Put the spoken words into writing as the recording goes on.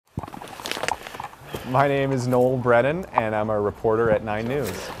My name is Noel Brennan, and I'm a reporter at 9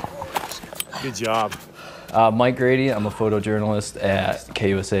 News. Good job. Mike Grady, I'm a photojournalist at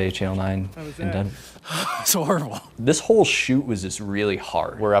KUSA Channel 9 in Denver. It's horrible. This whole shoot was just really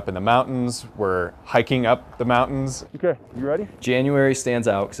hard. We're up in the mountains, we're hiking up the mountains. Okay, you ready? January stands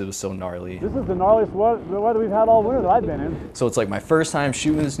out because it was so gnarly. This is the gnarliest weather we've had all winter that I've been in. So it's like my first time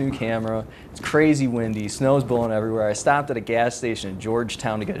shooting this new camera. It's crazy windy, snow's blowing everywhere. I stopped at a gas station in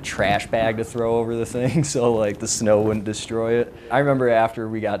Georgetown to get a trash bag to throw over the thing so like the snow wouldn't destroy it. I remember after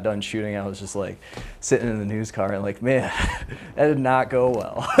we got done shooting, I was just like sitting in the news car and like, man, that did not go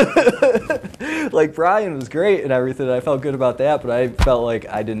well. Like Brian was great and everything, I felt good about that, but I felt like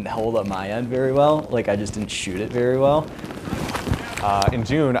I didn't hold up my end very well. Like I just didn't shoot it very well. In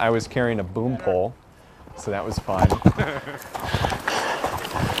June, I was carrying a boom pole, so that was fun.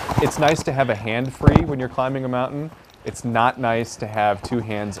 It's nice to have a hand free when you're climbing a mountain. It's not nice to have two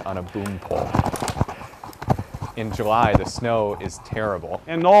hands on a boom pole. In July, the snow is terrible.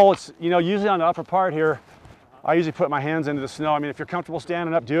 And Noel, it's, you know, usually on the upper part here, I usually put my hands into the snow. I mean, if you're comfortable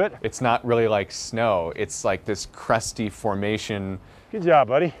standing up, do it. It's not really like snow. It's like this crusty formation. Good job,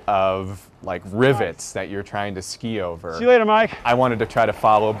 buddy. Of like rivets that you're trying to ski over. See you later, Mike. I wanted to try to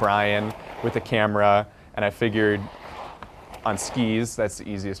follow Brian with the camera, and I figured on skis, that's the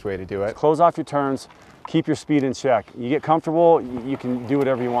easiest way to do it. Close off your turns, keep your speed in check. You get comfortable, you can do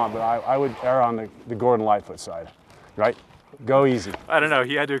whatever you want, but I would err on the Gordon Lightfoot side, right? Go easy. I don't know,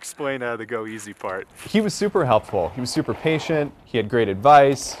 he had to explain the go easy part. He was super helpful. He was super patient. He had great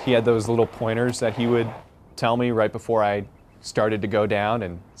advice. He had those little pointers that he would tell me right before I started to go down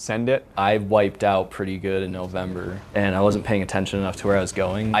and send it. I wiped out pretty good in November and I wasn't paying attention enough to where I was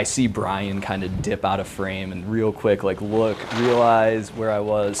going. I see Brian kind of dip out of frame and real quick like look, realize where I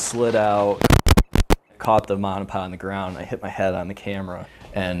was, slid out, caught the monopod on the ground. I hit my head on the camera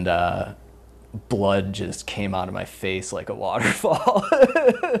and blood just came out of my face like a waterfall.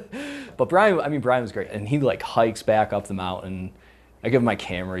 But Brian was great and he like hikes back up the mountain. I give him my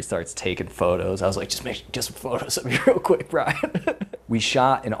camera, he starts taking photos. I was like, get some photos of me real quick, Brian. We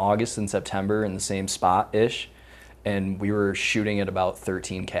shot in August and September in the same spot-ish, and we were shooting at about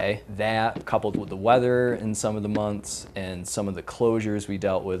 13K. That, coupled with the weather in some of the months and some of the closures we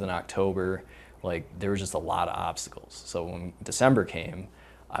dealt with in October, like there was just a lot of obstacles. So when December came,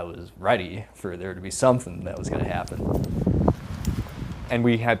 I was ready for there to be something that was gonna happen. And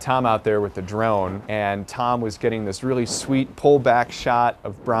we had Tom out there with the drone, and Tom was getting this really sweet pullback shot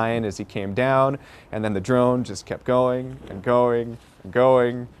of Brian as he came down, and then the drone just kept going and going and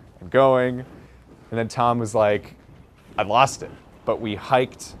going and going. And then Tom was like, I lost it. But we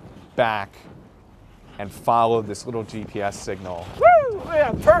hiked back and followed this little GPS signal. Woo!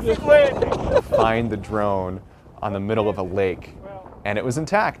 Yeah, perfect landing. To find the drone on the middle of a lake. And it was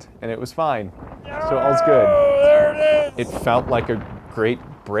intact, and it was fine. So all's good. There it is. It felt like a great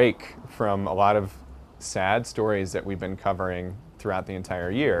break from a lot of sad stories that we've been covering throughout the entire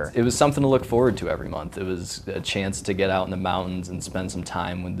year. It was something to look forward to every month. It was a chance to get out in the mountains and spend some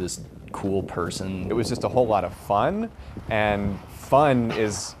time with this cool person. It was just a whole lot of fun, and fun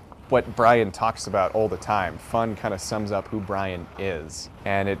is what Brian talks about all the time. Fun kind of sums up who Brian is,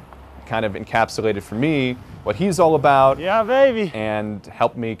 and it kind of encapsulated for me what he's all about. Yeah, baby. And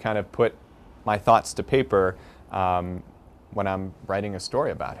helped me kind of put my thoughts to paper when I'm writing a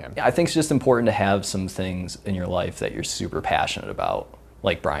story about him. I think it's just important to have some things in your life that you're super passionate about,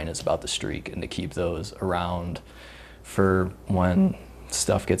 like Brian is about the streak, and to keep those around for when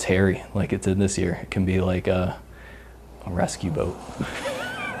stuff gets hairy, like it did this year. It can be like a rescue boat.